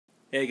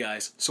Hey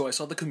guys, so I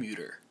saw The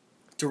Commuter.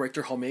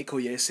 Director Jaume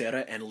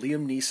Collet-Serra and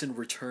Liam Neeson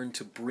return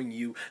to bring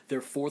you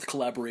their fourth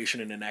collaboration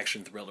in an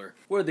action thriller.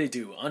 What did they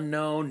do?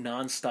 Unknown,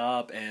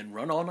 Non-Stop, and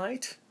Run All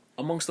Night?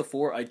 Amongst the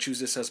four, I'd choose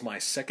this as my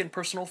second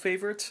personal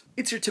favorite.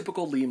 It's your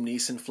typical Liam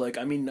Neeson flick.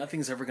 I mean,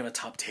 nothing's ever gonna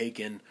top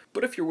Taken,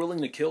 but if you're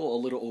willing to kill a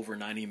little over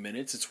 90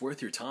 minutes, it's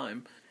worth your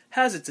time.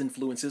 Has its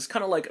influences,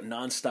 kind of like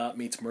Non-Stop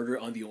meets Murder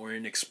on the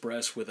Orient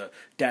Express with a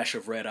dash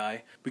of Red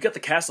Eye. We got the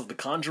cast of The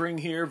Conjuring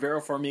here,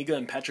 Vera Farmiga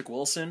and Patrick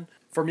Wilson.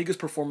 Farmiga's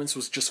performance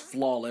was just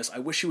flawless. I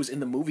wish she was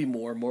in the movie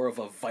more of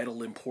a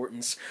vital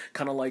importance,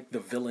 kind of like the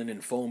villain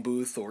in Phone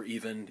Booth or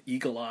even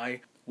Eagle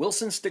Eye.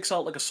 Wilson sticks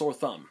out like a sore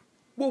thumb.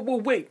 Whoa,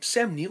 wait,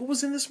 Sam Neill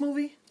was in this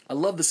movie? I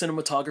love the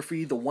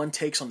cinematography, the one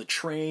takes on the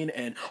train,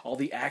 and all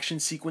the action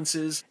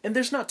sequences. And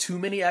there's not too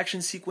many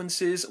action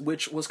sequences,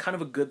 which was kind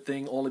of a good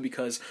thing, only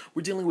because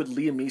we're dealing with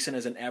Liam Neeson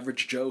as an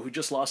average Joe who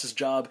just lost his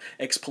job,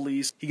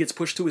 ex-police. He gets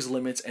pushed to his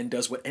limits and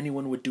does what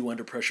anyone would do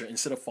under pressure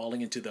instead of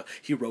falling into the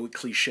heroic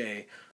cliche.